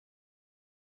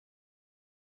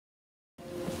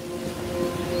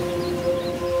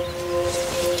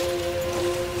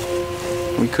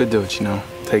We could do it, you know.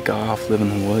 Take off, live in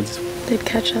the woods. They'd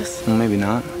catch us. Well, maybe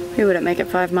not. We wouldn't make it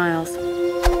 5 miles.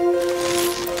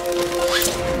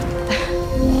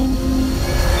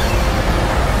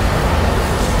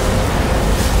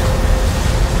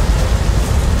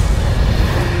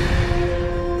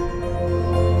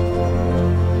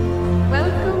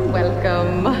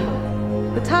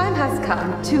 The time has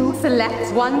come to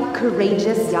select one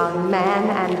courageous young man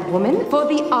and woman for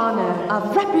the honor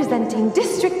of representing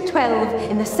District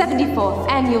 12 in the 74th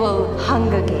Annual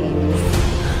Hunger Games.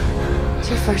 It's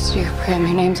your first year, Prim.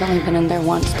 Your name's only been in there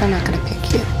once. They're not gonna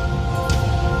pick you.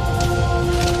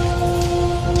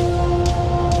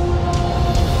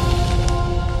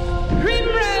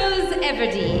 Primrose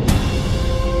Everdeen.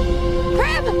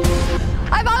 Prim!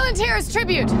 I volunteer as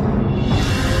tribute.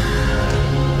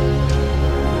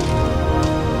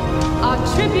 Our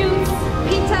tributes,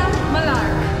 Peter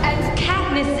Malark and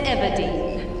Katniss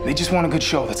Everdeen. They just want a good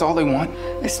show. That's all they want.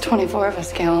 There's 24 of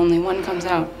us, Gail. Only one comes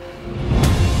out.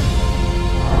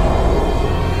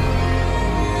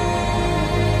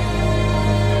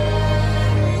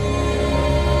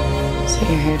 So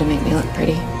you're here to make me look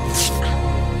pretty?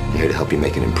 I'm here to help you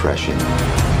make an impression.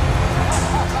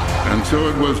 And so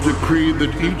it was decreed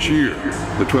that each year,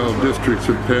 the 12 districts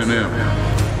of Pan Am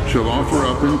shall offer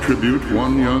up in tribute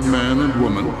one young man and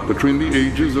woman between the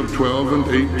ages of 12 and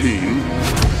 18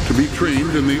 to be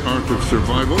trained in the art of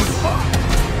survival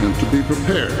and to be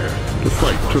prepared to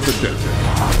fight to the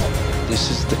death. This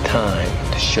is the time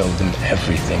to show them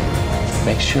everything.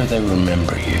 Make sure they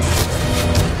remember you.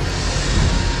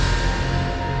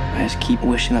 I just keep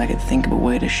wishing that I could think of a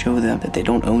way to show them that they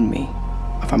don't own me.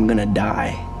 If I'm gonna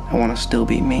die, I want to still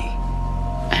be me.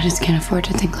 I just can't afford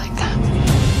to think like that.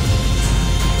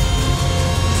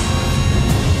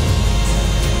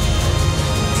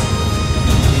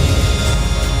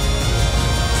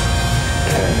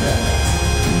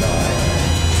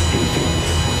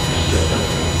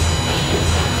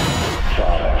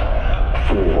 5,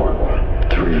 4,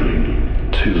 3,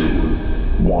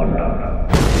 2,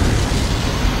 1.